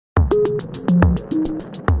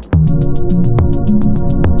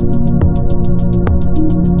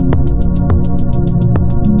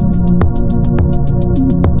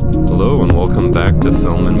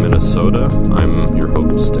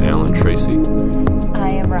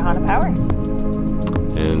Ton of Power.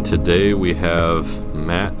 And today we have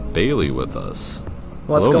Matt Bailey with us.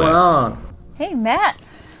 What's Hello, going Matt. on? Hey, Matt.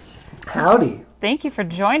 Howdy. Thank you for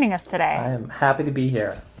joining us today. I am happy to be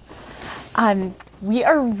here. We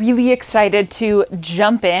are really excited to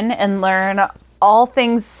jump in and learn all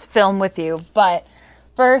things film with you. But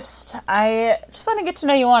first, I just want to get to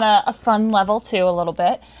know you on a fun level, too, a little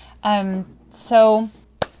bit. So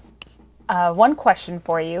one question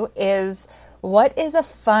for you is, what is a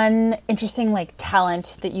fun, interesting,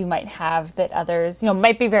 talent that you might have that others,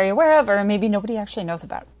 might be very aware of, or maybe nobody actually knows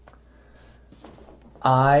about?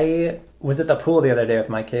 I was at the pool the other day with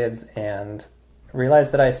my kids and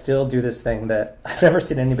realized that I still do this thing that I've never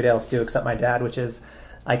seen anybody else do except my dad, which is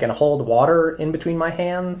I can hold water in between my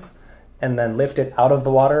hands and then lift it out of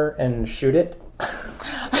the water and shoot it,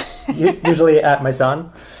 usually at my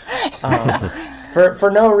son.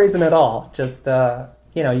 For no reason at all. Just,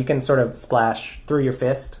 you can sort of splash through your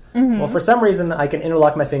fist. Mm-hmm. Well, for some reason, I can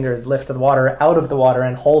interlock my fingers, lift the water out of the water,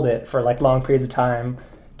 and hold it for long periods of time,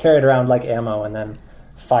 carry it around like ammo, and then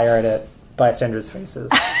fire it at bystanders'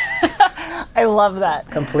 faces. I love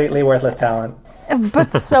that. Completely worthless talent.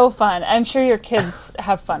 But so fun. I'm sure your kids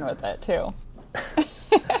have fun with it, too.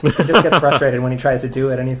 He just gets frustrated when he tries to do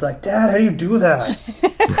it, and he's like, Dad, how do you do that?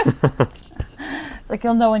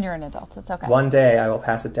 You'll know when you're an adult. It's okay. One day I will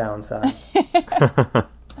pass it down, son.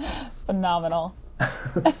 Phenomenal.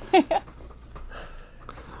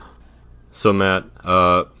 So, Matt,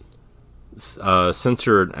 since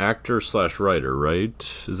you're an actor/writer,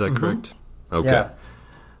 right? Is that correct? Okay.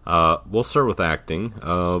 Yeah. We'll start with acting.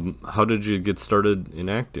 How did you get started in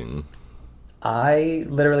acting? I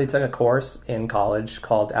literally took a course in college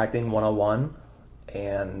called Acting 101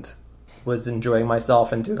 and was enjoying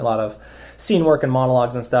myself and doing a lot of scene work and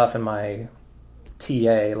monologues and stuff. And my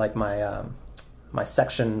TA, my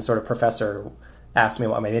section sort of professor, asked me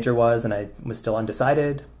what my major was, and I was still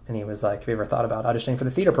undecided. And he was like, "Have you ever thought about auditioning for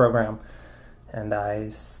the theater program?" And I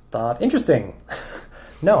thought, interesting.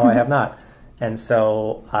 No, I have not. And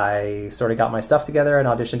so I sort of got my stuff together and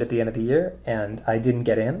auditioned at the end of the year, and I didn't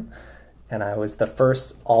get in. And I was the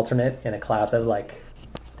first alternate in a class of I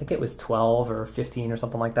think it was 12 or 15 or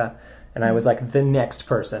something like that. And I was the next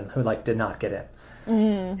person who did not get in.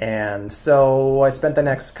 Mm. And so I spent the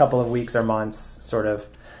next couple of weeks or months sort of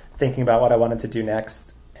thinking about what I wanted to do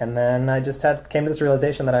next. And then I just came to this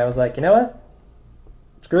realization that I was like, you know what?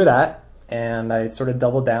 Screw that. And I sort of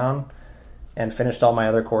doubled down and finished all my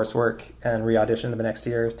other coursework and re-auditioned the next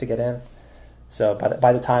year to get in. So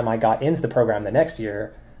by the time I got into the program the next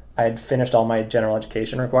year, I had finished all my general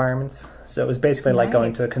education requirements. So it was basically like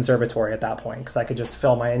going to a conservatory at that point, because I could just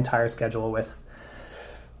fill my entire schedule with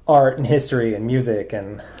art and history and music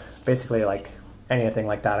and basically anything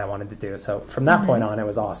like that I wanted to do. So from that point on, it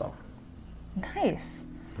was awesome. Nice.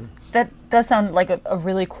 That does sound like a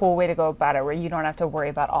really cool way to go about it, where you don't have to worry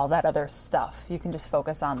about all that other stuff. You can just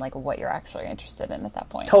focus on what you're actually interested in at that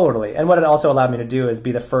point. Totally. And what it also allowed me to do is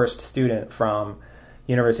be the first student from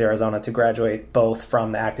University of Arizona to graduate both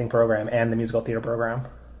from the acting program and the musical theater program.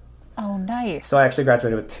 Oh, nice. So I actually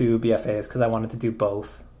graduated with 2 BFAs because I wanted to do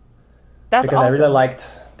both. That's because awesome. I really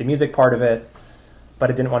liked the music part of it, but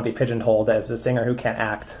I didn't want to be pigeonholed as a singer who can't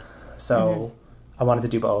act. So I wanted to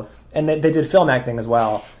do both. And they did film acting as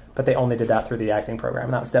well, but they only did that through the acting program.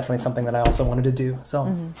 And that was definitely something that I also wanted to do.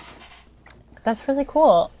 So That's really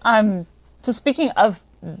cool. So speaking of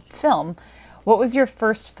film, what was your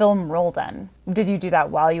first film role then? Did you do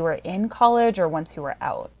that while you were in college or once you were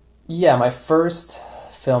out? Yeah, my first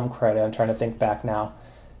film credit, I'm trying to think back now,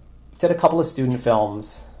 did a couple of student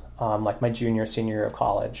films, my junior, senior year of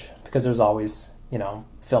college, because there was always,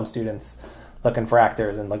 film students looking for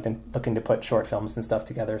actors and looking to put short films and stuff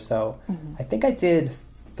together. So I think I did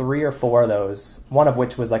 3 or 4 of those, one of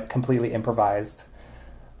which was completely improvised.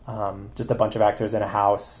 Just a bunch of actors in a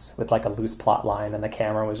house with a loose plot line, and the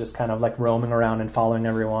camera was just kind of roaming around and following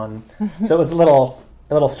everyone. So it was a little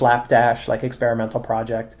slapdash, experimental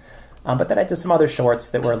project. But then I did some other shorts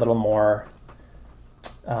that were a little more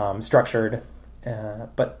structured.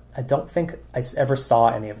 But I don't think I ever saw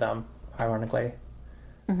any of them, ironically.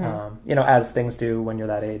 As things do when you're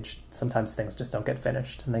that age, sometimes things just don't get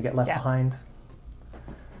finished and they get left behind.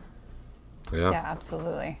 Yeah,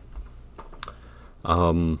 absolutely.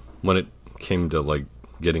 When it came to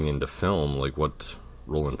getting into film, what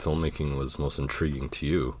role in filmmaking was most intriguing to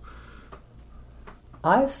you?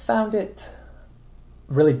 I found it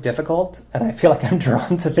really difficult, and I feel like I'm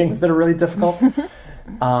drawn to things that are really difficult.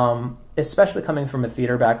 Especially coming from a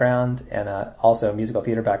theater background and also a musical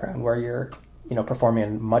theater background, where you're performing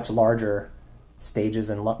in much larger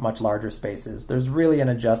stages and much larger spaces. There's really an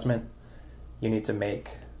adjustment you need to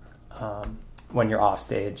make when you're off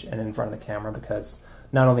stage and in front of the camera, because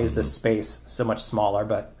not only is the space so much smaller,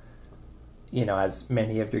 but, you know, as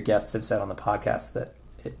many of your guests have said on the podcast, that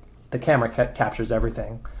the camera captures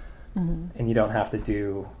everything, and you don't have to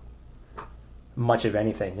do much of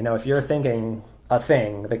anything. You know, if you're thinking a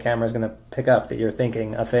thing, the camera's going to pick up that you're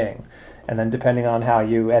thinking a thing. And then depending on how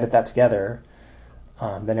you edit that together,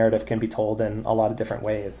 the narrative can be told in a lot of different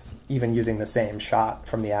ways, even using the same shot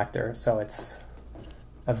from the actor. So it's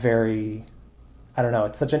a very, I don't know,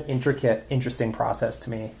 it's such an intricate, interesting process to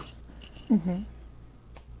me. And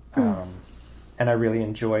I really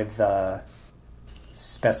enjoy the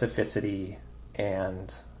specificity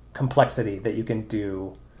and complexity that you can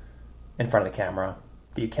do in front of the camera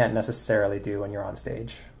that you can't necessarily do when you're on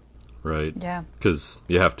stage. Right. Yeah. Because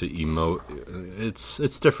you have to emote.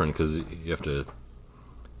 It's different because you have to.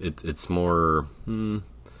 It's more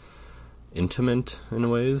intimate in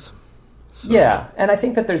ways. So. Yeah, and I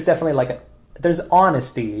think that there's definitely there's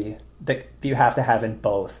honesty that you have to have in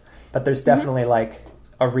both, but there's definitely like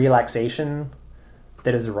a relaxation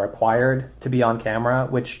that is required to be on camera,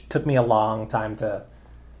 which took me a long time to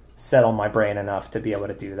settle my brain enough to be able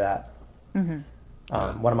to do that. One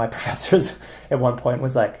of my professors at one point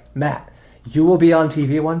was like, Matt, you will be on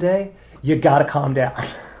TV one day. You got to calm down.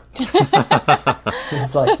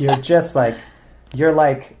 It's like, you're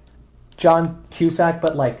like John Cusack,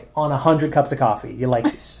 but like on 100 cups of coffee. You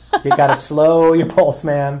got to slow your pulse,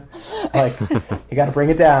 man. Like, you got to bring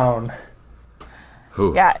it down.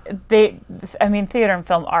 Ooh. Yeah, theater and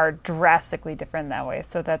film are drastically different that way.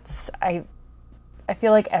 So I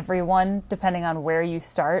feel like everyone, depending on where you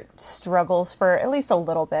start, struggles for at least a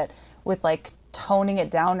little bit with like toning it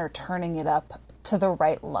down or turning it up to the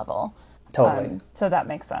right level. Totally. So that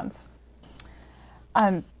makes sense.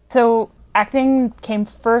 So acting came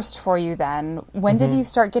first for you then. When did you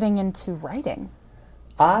start getting into writing?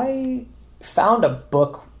 I found a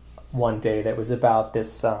book one day that was about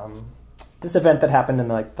this this event that happened in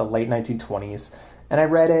like the late 1920s. And I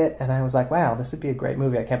read it, and I was like, wow, this would be a great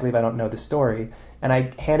movie. I can't believe I don't know the story. And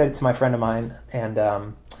I handed it to my friend of mine, and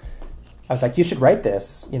I was like, you should write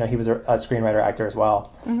this. You know, he was a screenwriter, actor as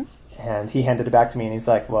well. And he handed it back to me, and he's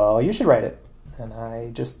like, well, you should write it. And I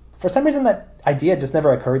just, for some reason, that idea just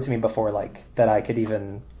never occurred to me before, like, that I could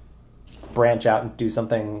even branch out and do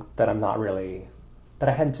something that that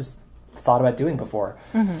I hadn't just thought about doing before.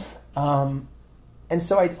 And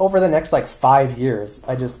so over the next like 5 years,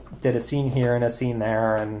 I just did a scene here and a scene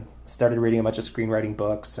there and started reading a bunch of screenwriting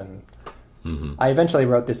books. And I eventually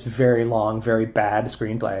wrote this very long, very bad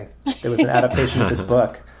screenplay. There was an adaptation of this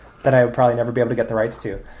book that I would probably never be able to get the rights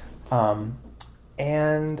to.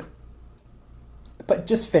 But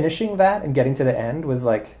just finishing that and getting to the end was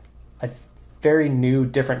like a very new,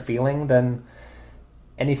 different feeling than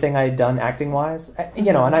anything I had done acting-wise.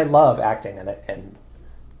 You know, and I love acting, and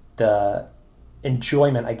the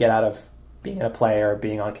enjoyment I get out of being in a play or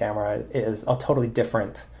being on camera is a totally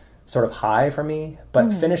different sort of high for me.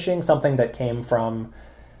 But finishing something that came from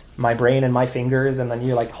my brain and my fingers, and then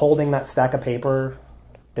you're like holding that stack of paper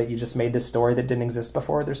that you just made this story that didn't exist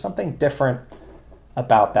before, there's something different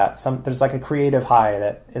about that. There's like a creative high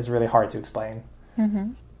that is really hard to explain.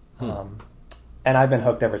 And I've been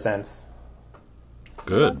hooked ever since.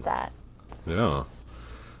 Good. I love that. Yeah.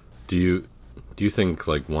 Do you think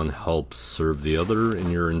like one helps serve the other in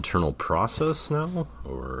your internal process now,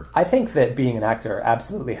 or? I think that being an actor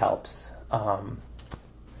absolutely helps.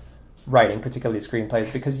 Writing, particularly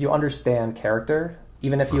screenplays, because you understand character,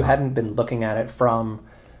 even if you hadn't been looking at it from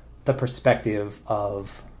the perspective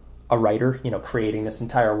of a writer, you know, creating this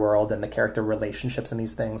entire world and the character relationships and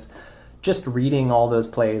these things. Just reading all those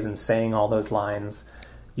plays and saying all those lines,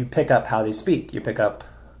 you pick up how they speak. You pick up,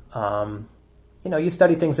 you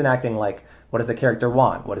study things in acting like, what does the character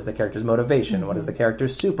want? What is the character's motivation? What is the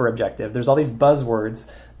character's super objective? There's all these buzzwords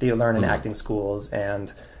that you learn in acting schools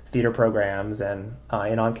and theater programs and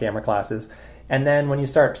in on-camera classes. And then when you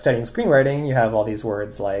start studying screenwriting, you have all these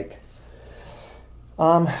words like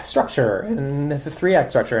structure, and the 3-act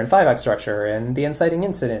structure, and 5-act structure, and the inciting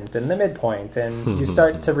incident, and the midpoint. And you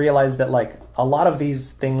start to realize that like a lot of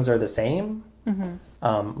these things are the same.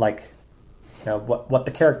 Like, you know, what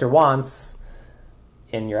the character wants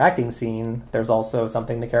in your acting scene, there's also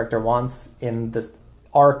something the character wants in this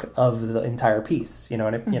arc of the entire piece, you know,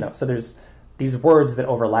 and you know, so there's these words that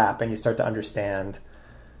overlap, and you start to understand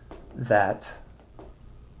that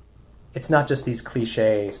it's not just these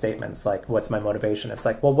cliche statements like, what's my motivation? It's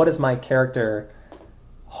like, well, what does my character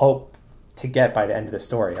hope to get by the end of the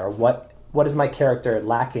story? Or what is my character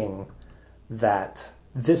lacking that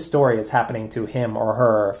this story is happening to him or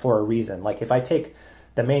her for a reason? Like, if I take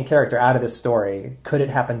the main character out of this story, could it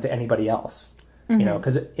happen to anybody else? You know,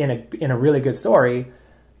 because in a really good story,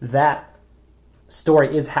 that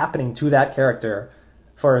story is happening to that character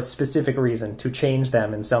for a specific reason, to change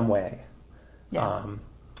them in some way. Yeah.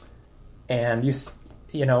 And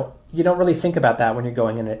you know, you don't really think about that when you're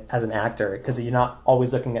going in it as an actor, because you're not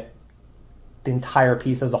always looking at the entire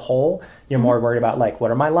piece as a whole. You're more worried about, like,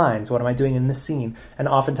 what are my lines? What am I doing in this scene? And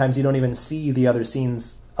oftentimes you don't even see the other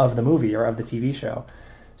scenes of the movie or of the TV show.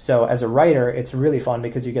 So as a writer, it's really fun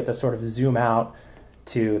because you get to sort of zoom out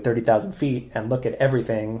to 30,000 feet and look at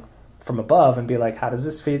everything from above and be like, how does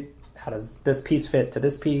this fit? How does this piece fit to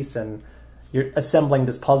this piece? And you're assembling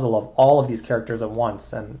this puzzle of all of these characters at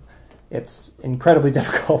once. And it's incredibly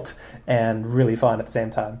difficult and really fun at the same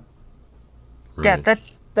time. Right. Yeah,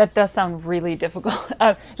 that does sound really difficult.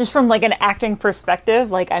 Just from like an acting perspective,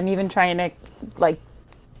 like I'm even trying to like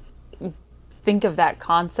think of that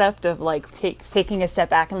concept of like taking a step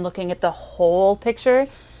back and looking at the whole picture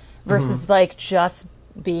versus like just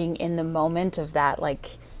being in the moment of that like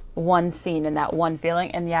one scene and that one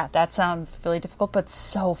feeling. And yeah, that sounds really difficult, but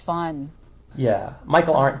so fun. Yeah.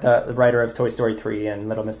 Michael Arndt, the writer of Toy Story 3 and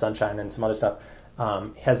Little Miss Sunshine and some other stuff,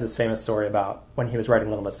 has this famous story about when he was writing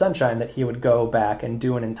Little Miss Sunshine that he would go back and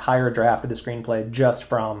do an entire draft of the screenplay just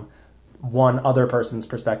from one other person's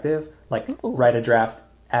perspective, like write a draft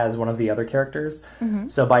as one of the other characters.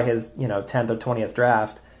 So by his 10th or 20th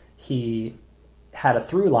draft, he had a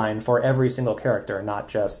through line for every single character, not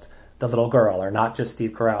just the little girl or not just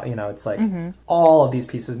Steve Carell. It's like all of these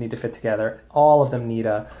pieces need to fit together. All of them need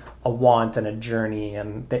a want and a journey,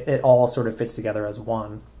 and it all sort of fits together as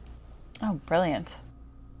one. Oh, brilliant.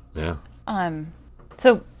 Yeah.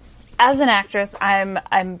 So as an actress, I'm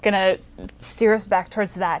gonna steer us back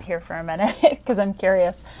towards that here for a minute because I'm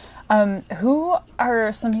curious. Who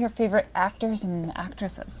are some of your favorite actors and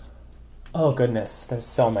actresses? Oh goodness, there's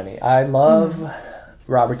so many. I love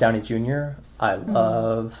Robert Downey Jr. I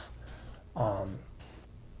love I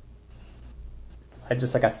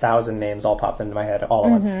just like 1,000 names all popped into my head all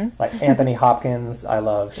at once. Like Anthony Hopkins. I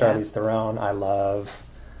love Charlize Theron. I love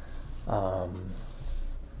oh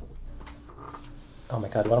my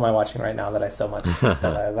god, what am I watching right now that I so much that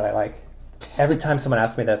I like? Every time someone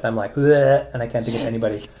asks me this, I'm like, bleh, and I can't think of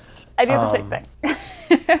anybody. I do the same thing.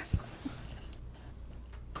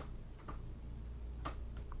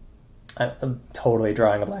 I'm totally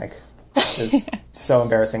drawing a blank. It's so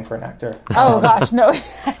embarrassing for an actor. Oh gosh, no,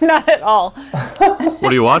 not at all. What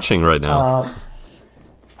are you watching right now?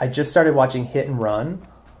 I just started watching Hit and Run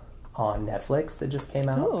on Netflix that just came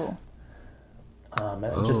out. Ooh,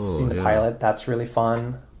 I've just seen the pilot. That's really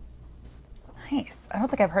fun. nice. I don't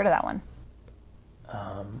think I've heard of that one.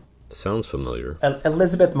 Sounds familiar.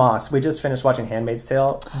 Elizabeth Moss. We just finished watching Handmaid's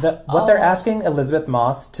Tale. What they're asking Elizabeth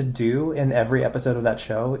Moss to do in every episode of that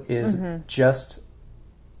show is just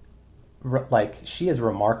like, she is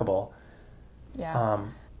remarkable. Yeah.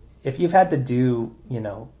 If you've had to do,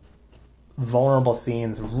 vulnerable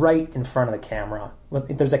scenes right in front of the camera,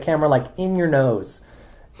 there's a camera like in your nose,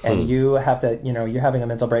 and you have to, you're having a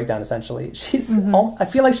mental breakdown essentially. I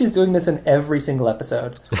feel like she's doing this in every single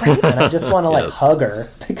episode, and I just want to like hug her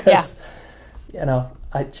because,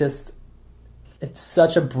 it's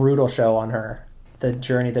such a brutal show on her, the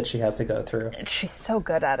journey that she has to go through. She's so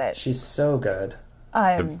good at it. She's so good.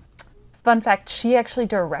 Fun fact, she actually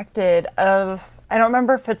directed I don't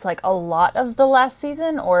remember if it's like a lot of the last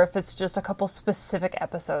season or if it's just a couple specific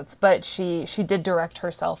episodes, but she did direct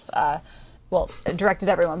herself, directed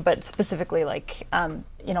everyone, but specifically like, on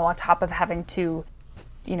top of having to,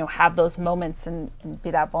 have those moments and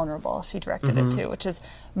be that vulnerable, she directed it too, which is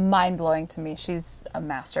mind-blowing to me. She's a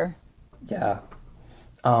master. Yeah.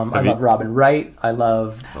 I love Robin Wright. I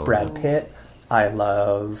love Brad Pitt. I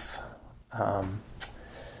love...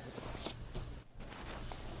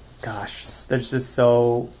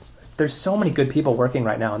 there's so many good people working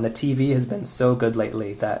right now, and the TV has been so good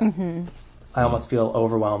lately that I almost feel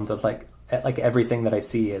overwhelmed with like everything that I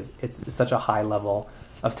see it's such a high level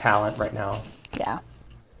of talent right now. Yeah.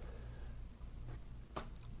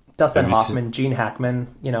 Dustin Hoffman, Gene Hackman,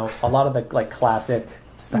 a lot of the like classic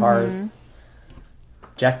stars.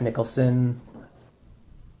 Jack Nicholson.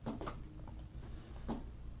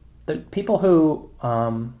 The people who,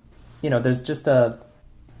 there's just an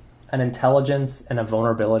intelligence and a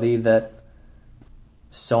vulnerability that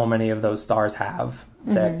so many of those stars have,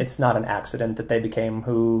 that it's not an accident that they became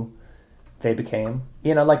who they became.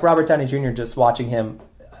 Like Robert Downey Jr., just watching him,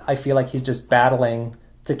 I feel like he's just battling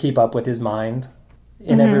to keep up with his mind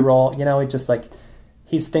in every role. He just like,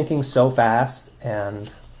 he's thinking so fast,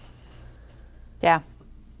 and yeah,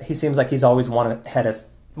 he seems like he's always one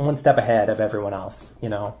one step ahead of everyone else,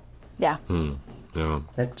 Yeah. Yeah.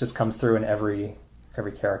 It just comes through in every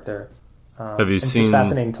character. Have you it's seen? just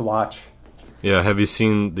fascinating to watch. Yeah. Have you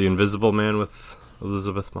seen The Invisible Man with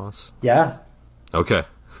Elizabeth Moss? Yeah. Okay.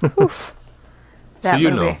 That so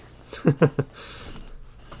you movie. know.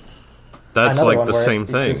 That's Another like one the where same it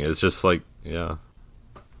thing. just- It's just like, yeah.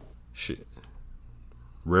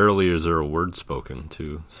 Rarely is there a word spoken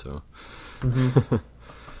too. So.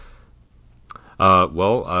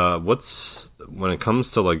 What's when it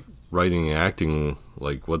comes to like writing and acting,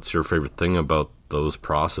 like what's your favorite thing about those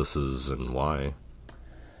processes and why?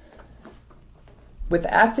 With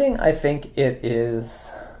acting, I think it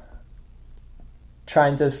is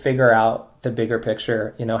trying to figure out the bigger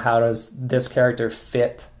picture. How does this character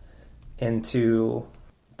fit into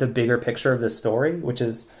the bigger picture of this story? Which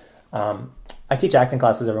is, I teach acting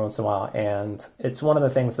classes every once in a while, and it's one of the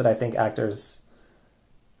things that I think actors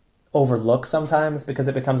overlook sometimes, because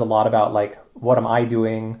it becomes a lot about like, what am I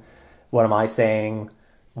doing? What am I saying?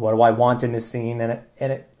 What do I want in this scene? And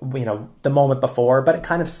it the moment before, but it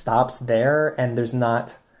kind of stops there, and there's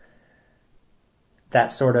not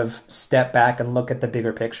that sort of step back and look at the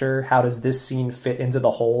bigger picture. How does this scene fit into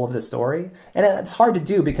the whole of the story? And it's hard to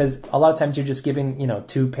do because a lot of times you're just giving,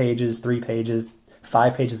 2 pages, 3 pages,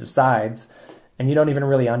 5 pages of sides, and you don't even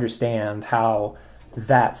really understand how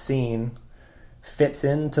that scene fits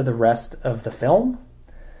into the rest of the film.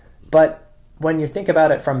 But when you think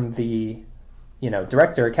about it from the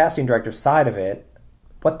casting director side of it,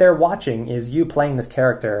 what they're watching is you playing this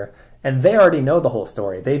character, and they already know the whole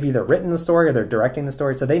story. They've either written the story or they're directing the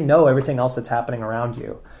story, so they know everything else that's happening around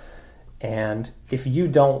you. And if you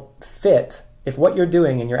don't fit, if what you're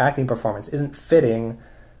doing in your acting performance isn't fitting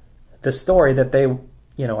the story that they,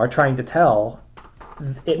 are trying to tell,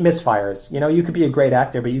 it misfires. You could be a great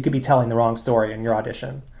actor, but you could be telling the wrong story in your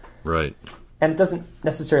audition. Right. And it doesn't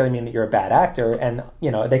necessarily mean that you're a bad actor, and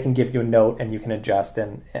they can give you a note and you can adjust,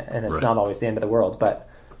 and it's not always the end of the world. But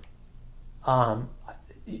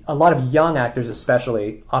a lot of young actors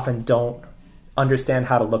especially often don't understand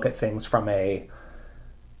how to look at things from a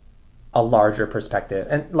larger perspective.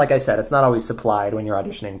 And like I said, it's not always supplied when you're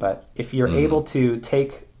auditioning, but if you're able to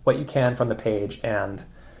take what you can from the page and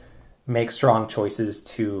make strong choices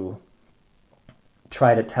to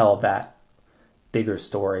try to tell that bigger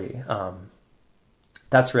story,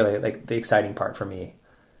 that's really like the exciting part for me.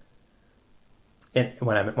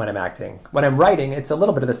 When I'm acting, when I'm writing, it's a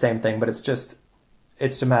little bit of the same thing, but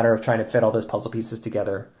it's a matter of trying to fit all those puzzle pieces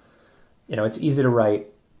together. It's easy to write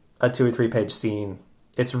a 2 or 3 page scene.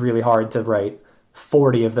 It's really hard to write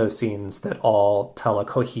 40 of those scenes that all tell a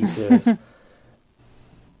cohesive,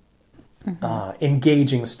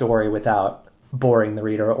 engaging story without boring the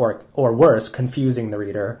reader or worse, confusing the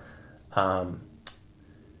reader.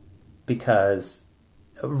 Because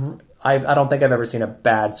I don't think I've ever seen a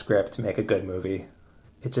bad script make a good movie.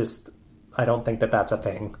 I don't think that that's a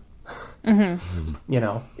thing.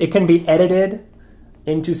 It can be edited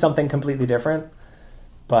into something completely different,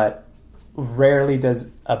 but rarely does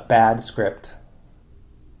a bad script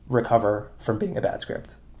recover from being a bad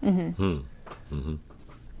script.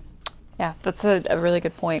 Yeah, that's a really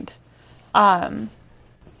good point. So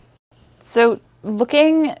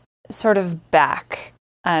looking sort of back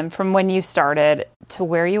from when you started to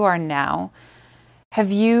where you are now, have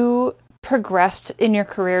you progressed in your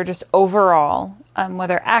career just overall,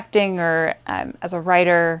 whether acting or as a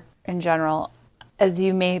writer in general, as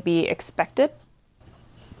you may be expected?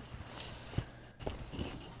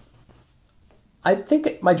 I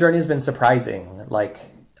think my journey has been surprising. Like,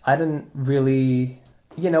 I didn't really,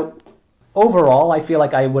 overall, I feel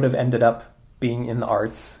like I would have ended up being in the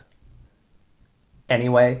arts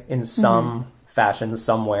anyway, in some fashion,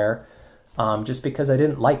 somewhere, just because I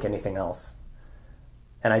didn't like anything else.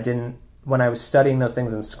 And when I was studying those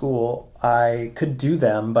things in school, I could do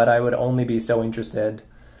them, but I would only be so interested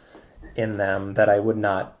in them that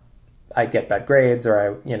I'd get bad grades, or I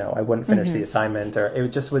wouldn't finish the assignment, or it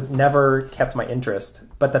just never kept my interest.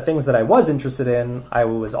 But the things that I was interested in, I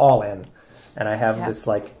was all in. And I have this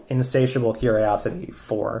like insatiable curiosity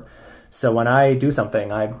for. So when I do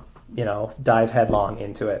something, I, dive headlong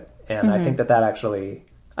into it. And I think that actually,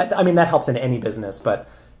 I mean, that helps in any business, but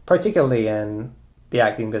particularly in the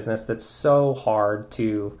acting business, that's so hard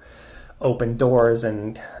to open doors,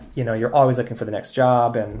 and, you're always looking for the next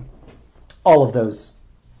job and all of those,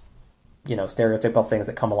 stereotypical things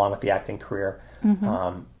that come along with the acting career.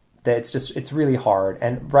 It's really hard.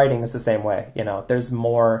 And writing is the same way. There's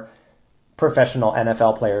more professional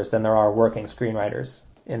NFL players than there are working screenwriters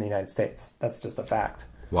in the United States. That's just a fact.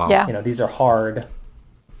 Wow. Yeah. These are hard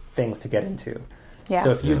things to get into. Yeah.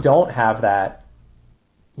 So if you don't have that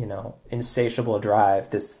insatiable drive,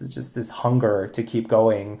 this hunger to keep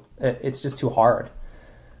going. It's just too hard.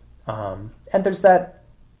 And there's that,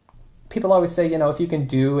 people always say, if you can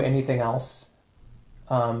do anything else,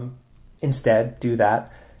 instead do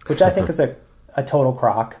that, which I think is a total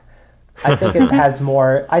crock. I think it has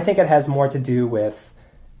more to do with,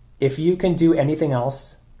 if you can do anything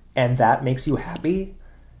else and that makes you happy,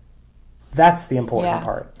 that's the important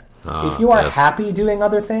part. If you are happy doing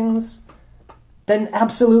other things, then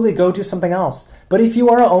absolutely go do something else. But if you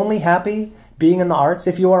are only happy being in the arts,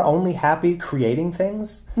 if you are only happy creating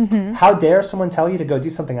things, how dare someone tell you to go do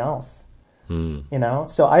something else?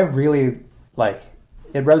 So I really,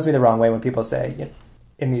 it rubs me the wrong way when people say,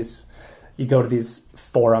 you go to these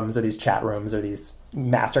forums or these chat rooms or these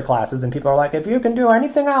master classes and people are like, if you can do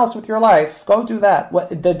anything else with your life, go do that.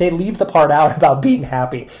 They leave the part out about being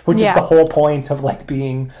happy, which is the whole point of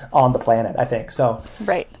being on the planet, I think. So,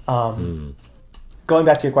 right. Going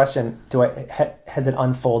back to your question, has it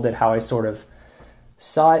unfolded how I sort of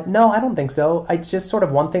saw it? No, I don't think so. I just sort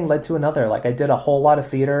of, one thing led to another. I did a whole lot of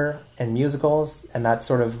theater and musicals, and that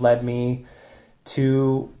sort of led me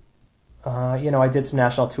to, I did some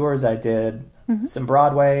national tours. I did some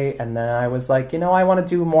Broadway, and then I was like, I want to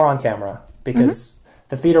do more on camera, because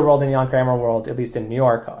the theater world and the on-camera world, at least in New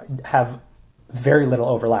York, have very little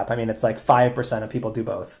overlap. I mean, it's 5% of people do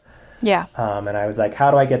both. Yeah. And I was like, how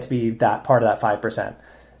do I get to be that part of that 5%?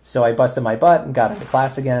 So I busted my butt and got into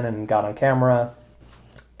class again and got on camera,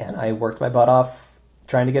 and I worked my butt off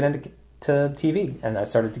trying to get into TV. And I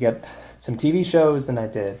started to get some TV shows, and I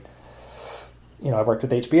did, I worked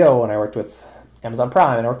with HBO, and I worked with Amazon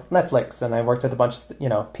Prime, and I worked with Netflix, and I worked with a bunch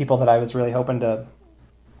of, people that I was really hoping to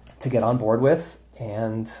get on board with.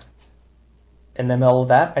 And in the middle of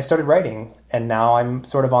that, I started writing, and now I'm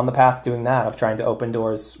sort of on the path doing that, of trying to open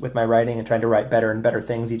doors with my writing and trying to write better and better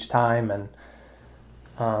things each time. And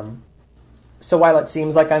so while it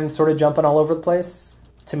seems like I'm sort of jumping all over the place,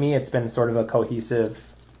 to me it's been sort of a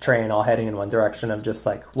cohesive train all heading in one direction of just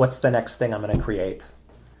what's the next thing I'm going to create?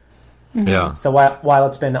 Yeah. So while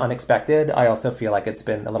it's been unexpected, I also feel like it's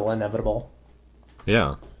been a little inevitable.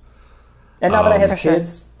 Yeah. And now that I have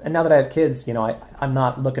kids, I'm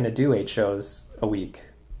not looking to do 8 shows a week,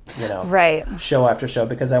 right, show after show,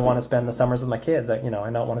 because I want to spend the summers with my kids. I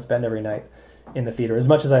don't want to spend every night in the theater, as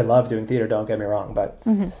much as I love doing theater, don't get me wrong, but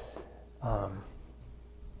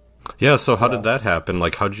yeah. So how did that happen?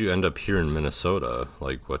 How'd you end up here in Minnesota?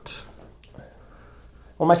 What?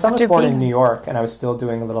 Well, my son was born in New York, and I was still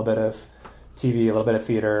doing a little bit of TV, a little bit of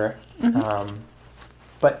theater,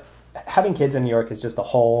 but having kids in New York is just a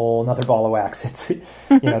whole nother ball of wax. It's,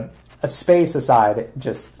 a space aside,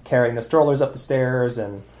 just carrying the strollers up the stairs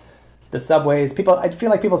and the subways. I feel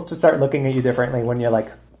like people start looking at you differently when you're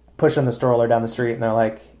pushing the stroller down the street, and they're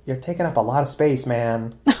like, you're taking up a lot of space,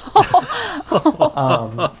 man.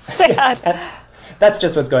 Sad. That's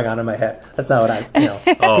just what's going on in my head. That's not what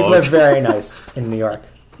people are very nice in New York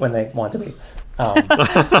when they want to be.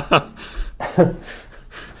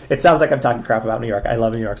 It sounds like I'm talking crap about New York. I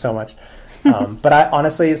love New York so much. But I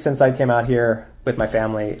honestly, since I came out here with my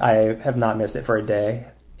family, I have not missed it for a day.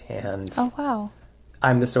 And oh, wow.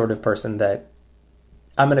 I'm the sort of person that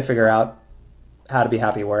I'm going to figure out how to be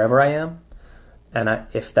happy wherever I am. And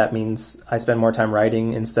if that means I spend more time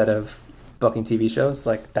writing instead of booking TV shows,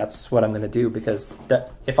 that's what I'm going to do, because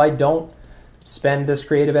if I don't spend this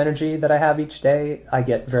creative energy that I have each day, I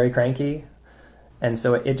get very cranky. And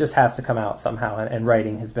so it just has to come out somehow. And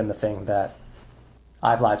writing has been the thing that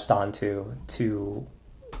I've latched on to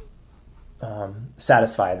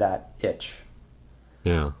satisfy that itch.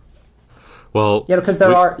 Yeah. Well, because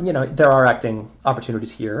there are acting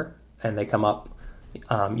opportunities here, and they come up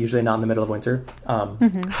usually not in the middle of winter.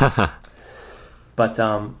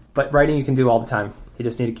 But writing you can do all the time. You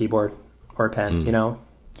just need a keyboard or a pen,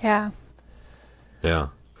 Yeah. Yeah.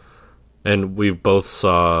 And we've both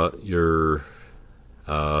saw your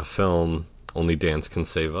film Only Dance Can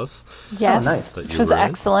Save Us. Yes. Oh, nice. Which was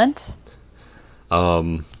excellent.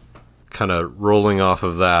 Kind of rolling off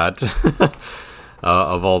of that,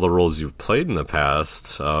 of all the roles you've played in the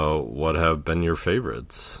past, what have been your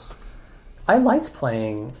favorites? I liked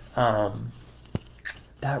playing that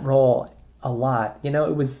role a lot.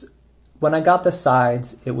 It was, when I got the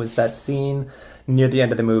sides, it was that scene near the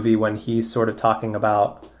end of the movie when he's sort of talking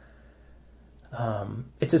about,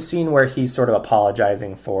 it's a scene where he's sort of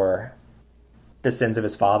apologizing for the sins of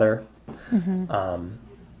his father.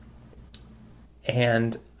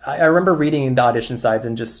 And I remember reading the audition sides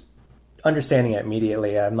and just understanding it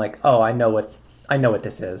immediately. I'm like, oh, I know what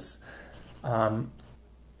this is. And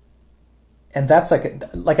that's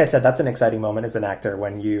like I said, that's an exciting moment as an actor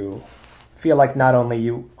when you feel like not only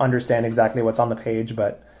you understand exactly what's on the page,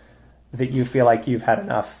 but that you feel like you've had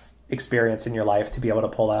enough experience in your life to be able to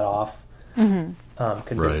pull that off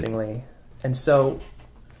convincingly. Right. And so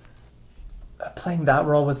playing that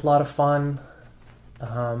role was a lot of fun.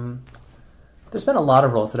 There's been a lot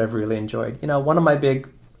of roles that I've really enjoyed. You know, one of my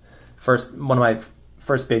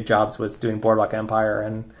first big jobs was doing Boardwalk Empire,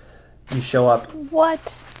 and you show up.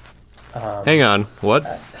 What? Hang on. What?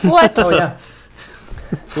 What? Oh yeah.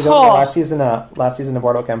 You go last season of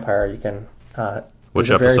Boardwalk Empire. You can. Which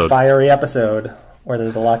there's a episode? Very fiery episode where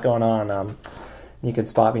there's a lot going on. You can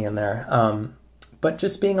spot me in there. But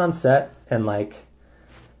just being on set and like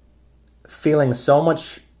feeling so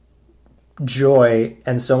much joy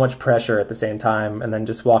and so much pressure at the same time, and then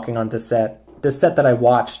just walking onto set, the set that I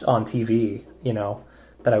watched on TV, you know,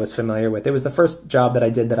 that I was familiar with. It was the first job that I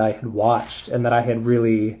did that I had watched and that I had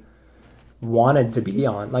really wanted to be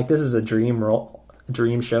on. Like, this is a dream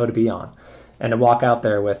show to be on, and to walk out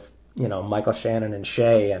there with, you know, Michael Shannon and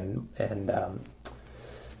Shay and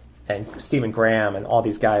Stephen Graham and all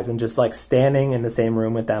these guys, and just like standing in the same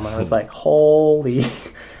room with them, I was like, holy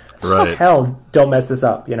hell, don't mess this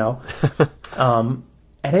up, you know.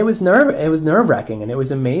 And it was nerve-wracking, and it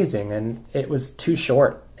was amazing, and it was too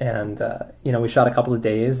short, and you know, we shot a couple of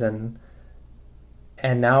days, and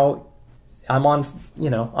now I'm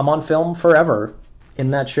on film forever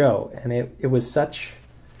in that show, and it was such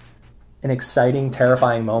an exciting,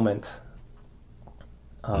 terrifying moment,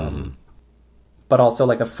 but also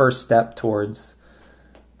like a first step towards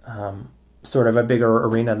sort of a bigger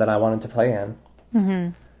arena that I wanted to play in. Mm-hmm.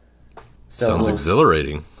 So sounds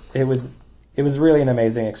exhilarating. It was really an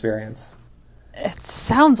amazing experience. It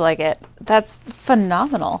sounds like it. That's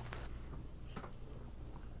phenomenal.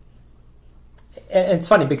 And it's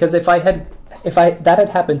funny because if that had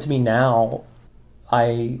happened to me now,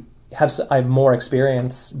 I have more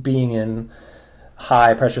experience being in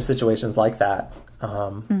high pressure situations like that,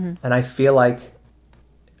 and I feel like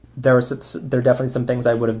there are definitely some things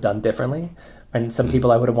I would have done differently, and some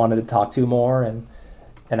people I would have wanted to talk to more, and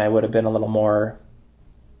I would have been a little more,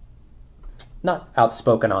 not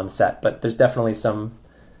outspoken on set, but there's definitely some,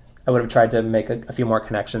 I would have tried to make a few more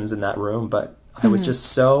connections in that room, but I was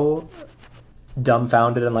just so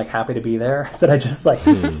dumbfounded and like happy to be there that I just like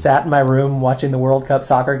sat in my room watching the World Cup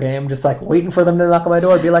soccer game, just like waiting for them to knock on my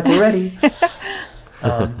door and be like, we're ready.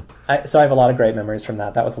 So I have a lot of great memories from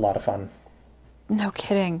that. That was a lot of fun. No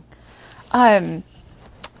kidding. Well,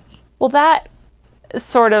 that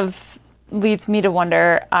sort of leads me to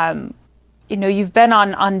wonder, you know, you've been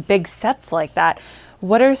on big sets like that.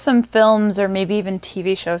 What are some films or maybe even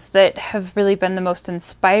TV shows that have really been the most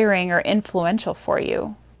inspiring or influential for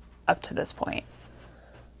you up to this point?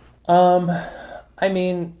 I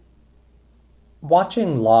mean,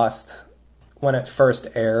 watching Lost when it first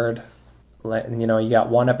aired, you know, you got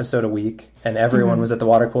one episode a week and everyone was at the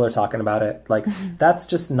water cooler talking about it. Like, that's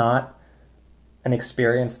just not an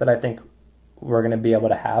experience that I think we're going to be able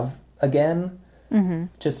to have again.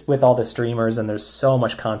 Just with all the streamers, and there's so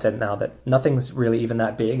much content now that nothing's really even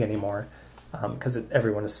that big anymore, because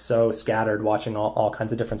everyone is so scattered watching all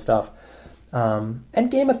kinds of different stuff.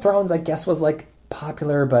 And Game of Thrones, I guess, was like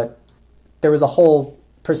popular, but there was a whole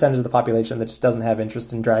percentage of the population that just doesn't have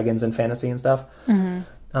interest in dragons and fantasy and stuff.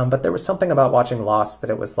 But there was something about watching Lost that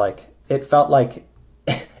it was like, it felt like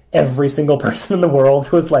every single person in the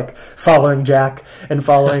world was like following Jack and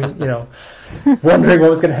following, you know, wondering what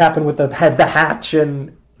was going to happen with the hatch,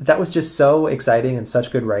 and that was just so exciting and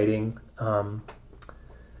such good writing.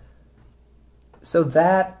 So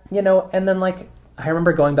that, you know, and then like I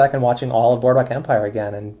remember going back and watching all of Boardwalk Empire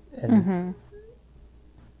again, and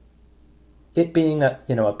it being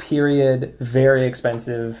a period, very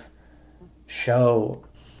expensive show.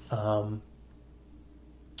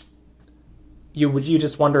 You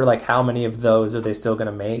just wonder like how many of those are they still going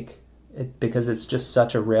to make? Because it's just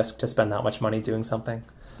such a risk to spend that much money doing something.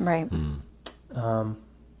 Right. And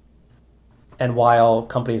while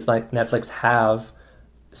companies like Netflix have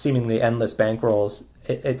seemingly endless bankrolls,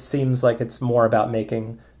 it seems like it's more about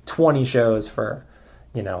making 20 shows for,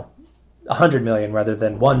 you know, 100 million rather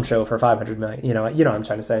than one show for 500 million. You know what I'm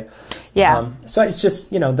trying to say? Yeah. So it's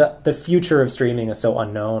just, you know, the future of streaming is so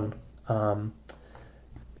unknown.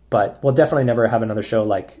 But we'll definitely never have another show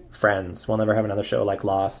like Friends. We'll never have another show like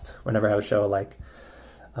Lost. We'll never have a show like,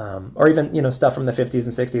 or even, you know, stuff from the 50s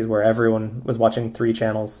and 60s where everyone was watching 3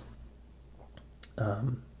 channels.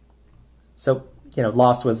 So, you know,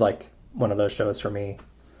 Lost was like one of those shows for me.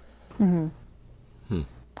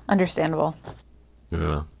 Understandable.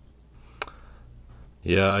 Yeah.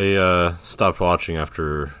 Yeah, I stopped watching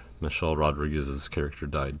after Michelle Rodriguez's character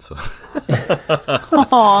died. So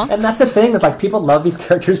And that's the thing, is like people love these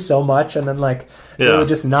characters so much, and then like they would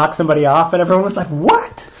just knock somebody off, and everyone was like,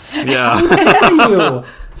 "What? yeah, How dare you?"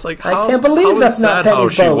 it's like I can't believe that's not how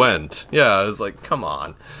Penny's she boat. went. Yeah, it was like, come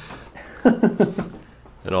on.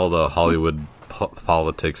 And all the Hollywood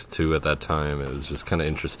politics too at that time. It was just kind of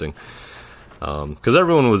interesting because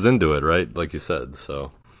everyone was into it, right? Like you said.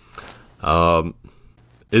 So,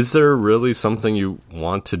 is there really something you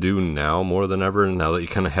want to do now more than ever? Now that you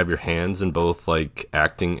kind of have your hands in both like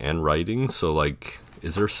acting and writing, so like,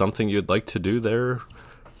 is there something you'd like to do there,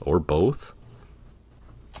 or both?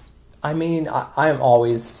 I mean, I'm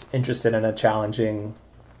always interested in a challenging,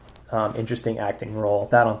 interesting acting role.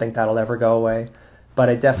 I don't think that'll ever go away. But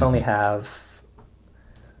I definitely have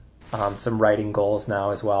some writing goals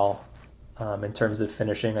now as well, in terms of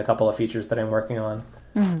finishing a couple of features that I'm working on.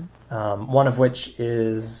 Mm-hmm. One of which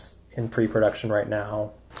is in pre-production right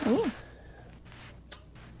now.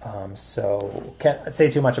 So can't say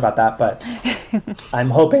too much about that, but I'm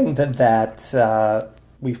hoping that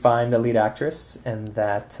we find a lead actress and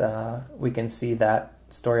that we can see that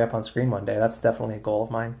story up on screen one day. That's definitely a goal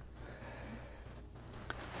of mine.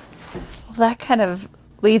 Well, that kind of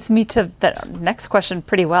leads me to the next question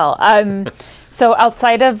pretty well. So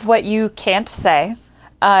outside of what you can't say,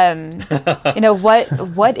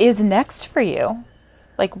 what is next for you?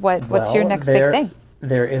 Like what's your next big thing?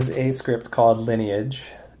 There is a script called Lineage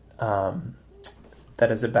that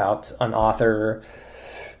is about an author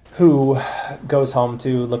who goes home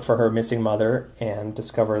to look for her missing mother and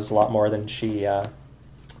discovers a lot more than she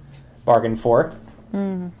bargained for.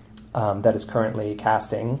 That is currently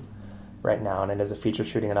casting right now, and it is a feature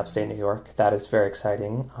shooting in upstate New York. That is very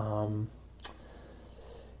exciting.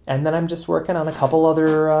 And then I'm just working on a couple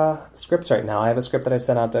other scripts right now. I have a script that I've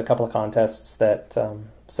sent out to a couple of contests that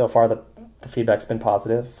so far the feedback's been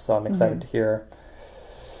positive, so I'm excited to hear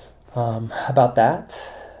about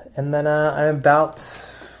that. And then I'm about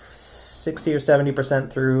 60 or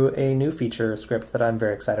 70% through a new feature script that I'm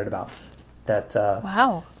very excited about. That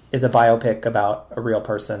is a biopic about a real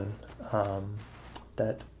person.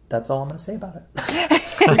 That's all I'm going to say about it.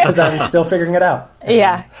 Because I'm still figuring it out.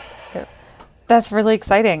 Yeah. That's really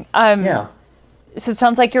exciting. Yeah. So it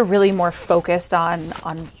sounds like you're really more focused on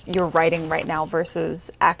your writing right now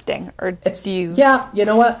versus acting. Or do you... Yeah, you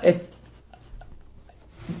know what?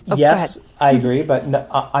 Yes, I agree. But no,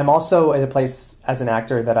 I'm also at a place as an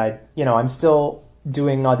actor that I'm still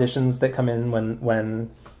doing auditions that come in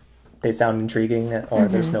when they sound intriguing or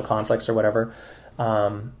there's no conflicts or whatever.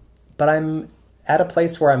 But I'm at a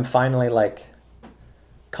place where I'm finally like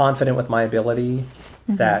confident with my ability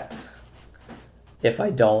that if I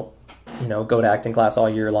don't, go to acting class all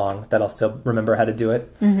year long, that I'll still remember how to do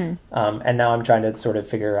it. And now I'm trying to sort of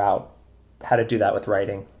figure out how to do that with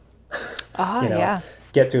writing.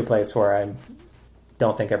 Get to a place where I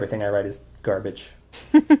don't think everything I write is garbage.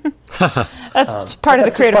 That's part of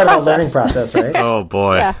the creative part process. of the learning process, right? Oh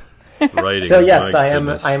boy. Yeah. Writing. So yes, I am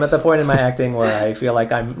goodness. at the point in my acting where I feel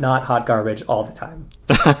like I'm not hot garbage all the time.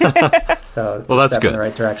 So Well, that's step good. in the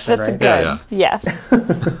right direction, That's right? good. Yeah. Yes.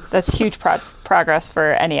 That's huge progress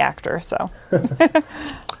for any actor. So.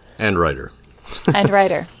 And writer. And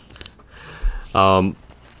writer.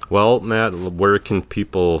 Well, Matt, where can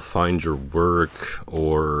people find your work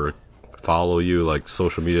or follow you, like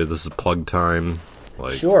social media? This is plug time.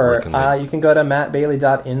 Like, Sure. where can they- You can go to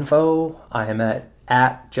mattbailey.info. I am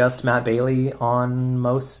at just Matt Bailey on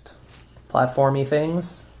most platformy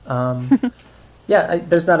things.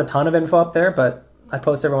 There's not a ton of info up there, but I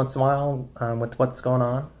post every once in a while with what's going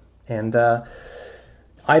on. And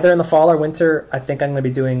either in the fall or winter, I think I'm going to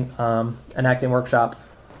be doing an acting workshop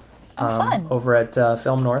fun. over at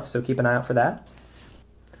Film North, so keep an eye out for that.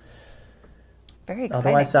 Very exciting.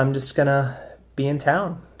 Otherwise, I'm just going to be in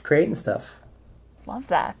town creating stuff. Love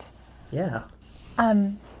that. Yeah.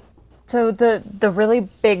 So the really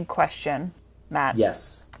big question, Matt,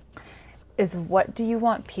 Yes. is what do you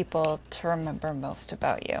want people to remember most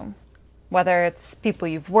about you? Whether it's people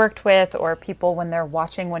you've worked with or people when they're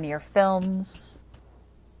watching one of your films.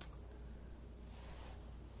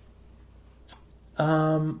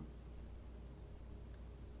 I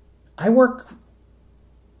work,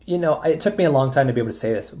 it took me a long time to be able to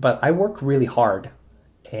say this, but I work really hard,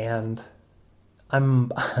 and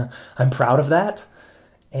I'm proud of that.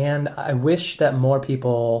 And I wish that more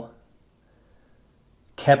people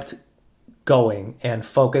kept going and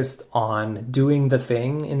focused on doing the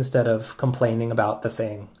thing instead of complaining about the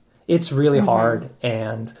thing. It's really hard,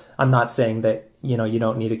 and I'm not saying that, you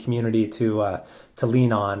don't need a community to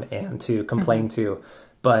lean on and to complain to,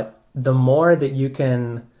 but the more that you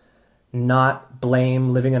can not blame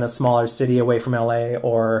living in a smaller city away from LA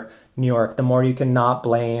or New York, the more you can not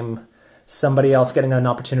blame somebody else getting an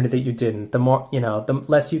opportunity that you didn't. The more, the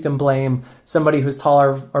less you can blame somebody who's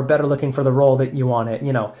taller or better looking for the role that you wanted.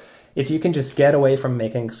 If you can just get away from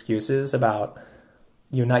making excuses about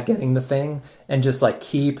you not getting the thing and just like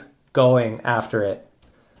keep going after it,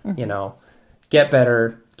 get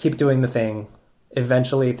better, keep doing the thing.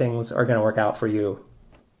 Eventually things are going to work out for you.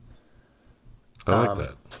 I like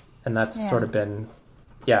that. And that's sort of been,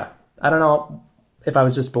 I don't know if I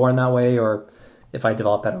was just born that way or if I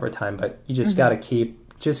developed that over time, but you just got to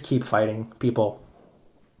keep fighting people.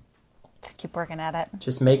 Just keep working at it.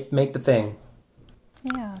 Just make the thing.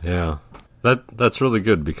 Yeah. Yeah. That's really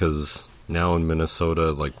good because now in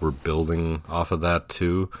Minnesota, like we're building off of that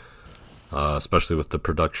too, especially with the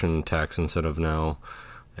production tax incentive now.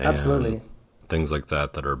 And absolutely. Things like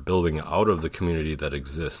that are building out of the community that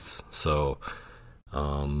exists. So,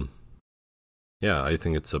 I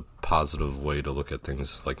think it's a positive way to look at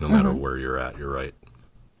things, like no matter where you're at, you're right.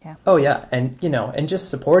 Yeah. Oh yeah. And, and just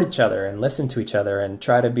support each other and listen to each other and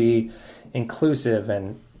try to be inclusive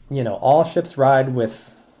and, all ships ride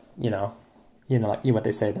with, what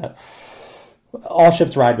they say, that all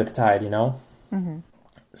ships ride with the tide,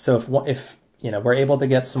 So if we're able to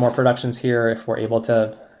get some more productions here, if we're able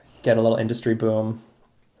to get a little industry boom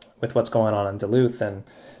with what's going on in Duluth and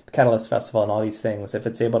the Catalyst Festival and all these things, if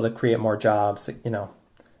it's able to create more jobs,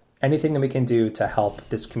 anything that we can do to help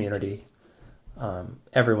this community,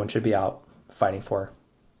 everyone should be out fighting for.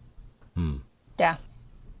 Yeah,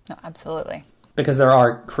 no, absolutely. Because there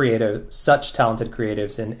are such talented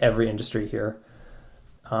creatives in every industry here,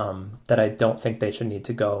 that I don't think they should need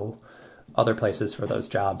to go other places for those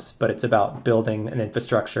jobs. But it's about building an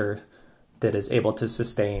infrastructure that is able to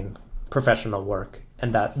sustain professional work.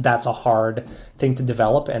 And that's a hard thing to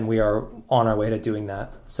develop, and we are on our way to doing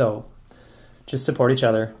that. So just support each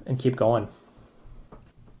other and keep going.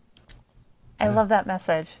 I love that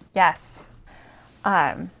message. Yes.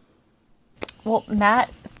 Well,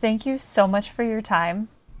 Matt, thank you so much for your time.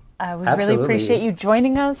 We Absolutely. really appreciate you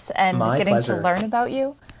joining us and My getting pleasure. to learn about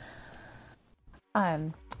you.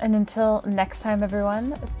 And until next time,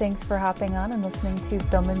 everyone, thanks for hopping on and listening to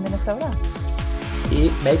Film in Minnesota.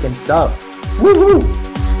 Keep making stuff. Woo-hoo!